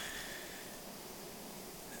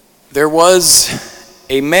There was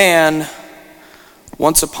a man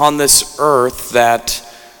once upon this earth that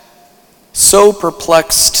so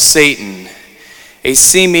perplexed Satan, a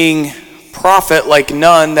seeming prophet like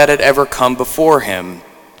none that had ever come before him.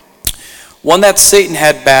 One that Satan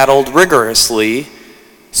had battled rigorously,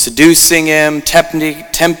 seducing him,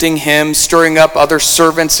 tempting him, stirring up other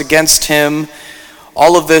servants against him,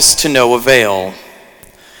 all of this to no avail.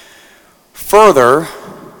 Further,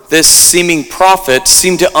 this seeming prophet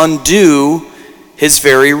seemed to undo his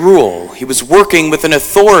very rule. He was working with an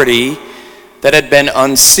authority that had been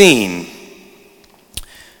unseen.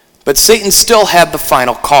 But Satan still had the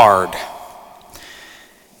final card.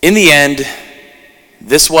 In the end,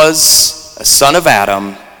 this was a son of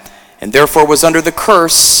Adam, and therefore was under the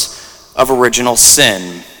curse of original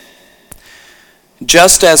sin.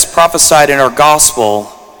 Just as prophesied in our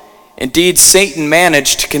gospel, indeed Satan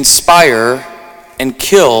managed to conspire and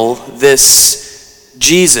kill this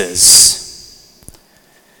Jesus.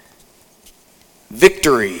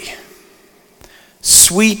 Victory.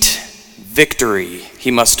 Sweet victory,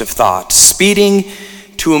 he must have thought, speeding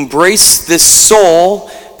to embrace this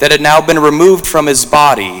soul that had now been removed from his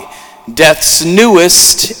body, death's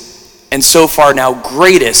newest and so far now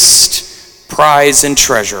greatest prize and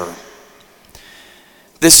treasure.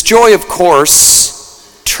 This joy, of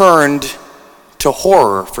course, turned to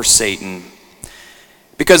horror for Satan,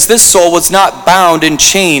 because this soul was not bound in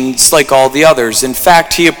chains like all the others. In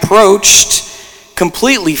fact, he approached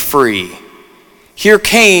completely free. Here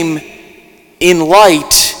came in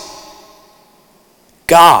light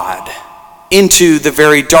God into the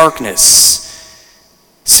very darkness.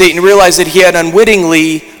 Satan realized that he had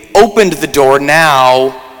unwittingly opened the door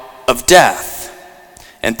now of death.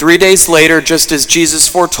 And 3 days later, just as Jesus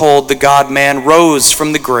foretold, the God-man rose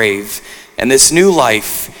from the grave, and this new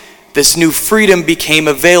life, this new freedom became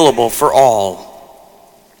available for all.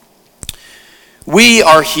 We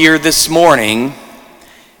are here this morning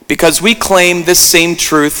because we claim this same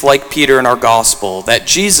truth like Peter in our gospel, that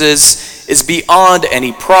Jesus is beyond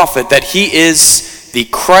any prophet, that he is the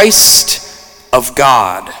Christ of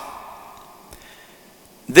God.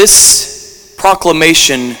 This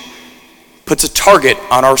proclamation puts a target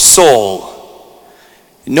on our soul.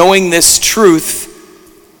 Knowing this truth,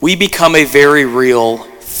 we become a very real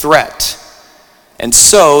threat. And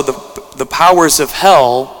so the powers of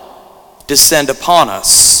hell descend upon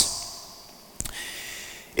us.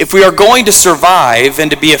 If we are going to survive and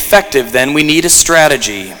to be effective, then we need a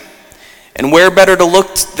strategy. And where better to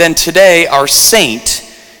look than today our saint,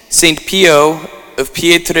 St. Pio of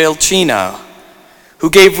Pietrelcina, who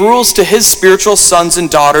gave rules to his spiritual sons and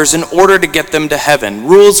daughters in order to get them to heaven,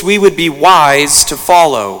 rules we would be wise to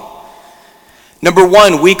follow. Number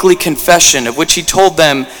 1, weekly confession, of which he told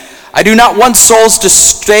them, "I do not want souls to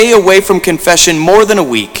stay away from confession more than a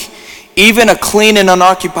week. Even a clean and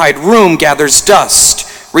unoccupied room gathers dust.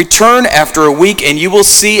 Return after a week and you will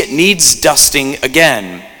see it needs dusting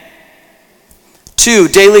again." 2,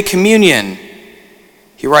 daily communion.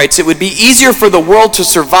 He writes, "It would be easier for the world to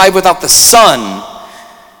survive without the sun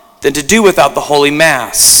than to do without the Holy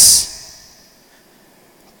Mass."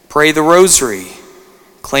 Pray the Rosary,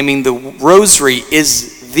 claiming the Rosary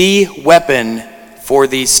is the weapon for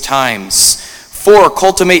these times. 4,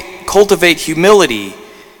 cultivate humility.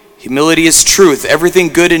 Humility is truth. Everything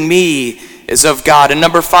good in me is of God. And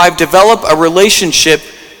number 5, develop a relationship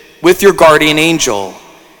with your guardian angel.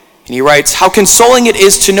 And he writes, "How consoling it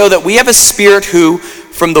is to know that we have a spirit who,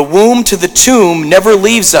 from the womb to the tomb, never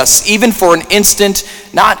leaves us, even for an instant,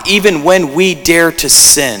 not even when we dare to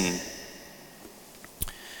sin."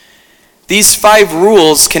 These 5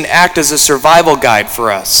 rules can act as a survival guide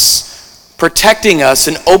for us, protecting us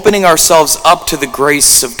and opening ourselves up to the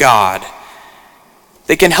grace of God.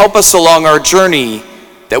 They can help us along our journey,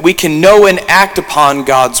 that we can know and act upon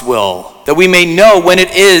God's will, that we may know when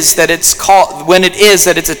it is that it's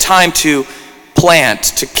a time to plant,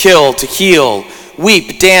 to kill, to heal,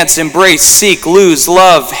 weep, dance, embrace, seek, lose,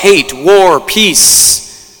 love, hate, war, peace.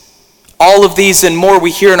 All of these and more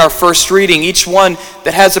we hear in our first reading, each one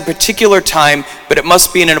that has a particular time, but it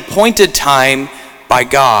must be in an appointed time by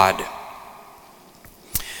God.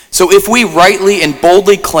 So if we rightly and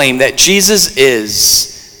boldly claim that Jesus is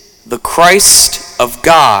the Christ of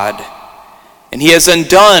God, and he has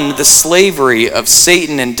undone the slavery of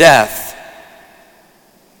Satan and death,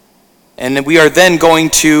 and we are then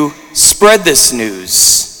going to spread this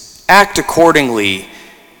news, act accordingly,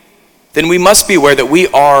 then we must be aware that we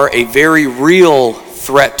are a very real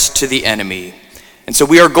threat to the enemy. And so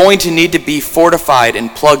we are going to need to be fortified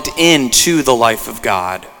and plugged into the life of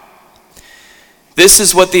God. This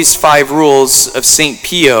is what these 5 rules of St.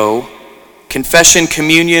 Pio confession,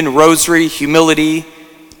 communion, rosary, humility,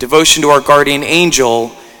 devotion to our guardian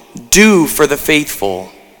angel, do for the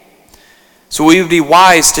faithful. So we would be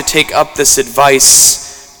wise to take up this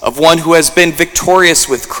advice of one who has been victorious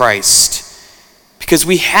with Christ, because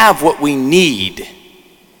we have what we need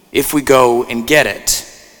if we go and get it.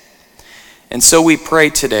 And so we pray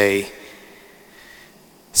today,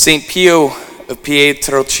 St. Pio of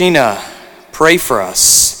Pietrelcina, pray for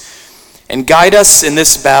us and guide us in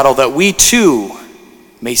this battle that we too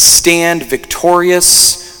may stand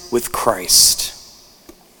victorious with Christ.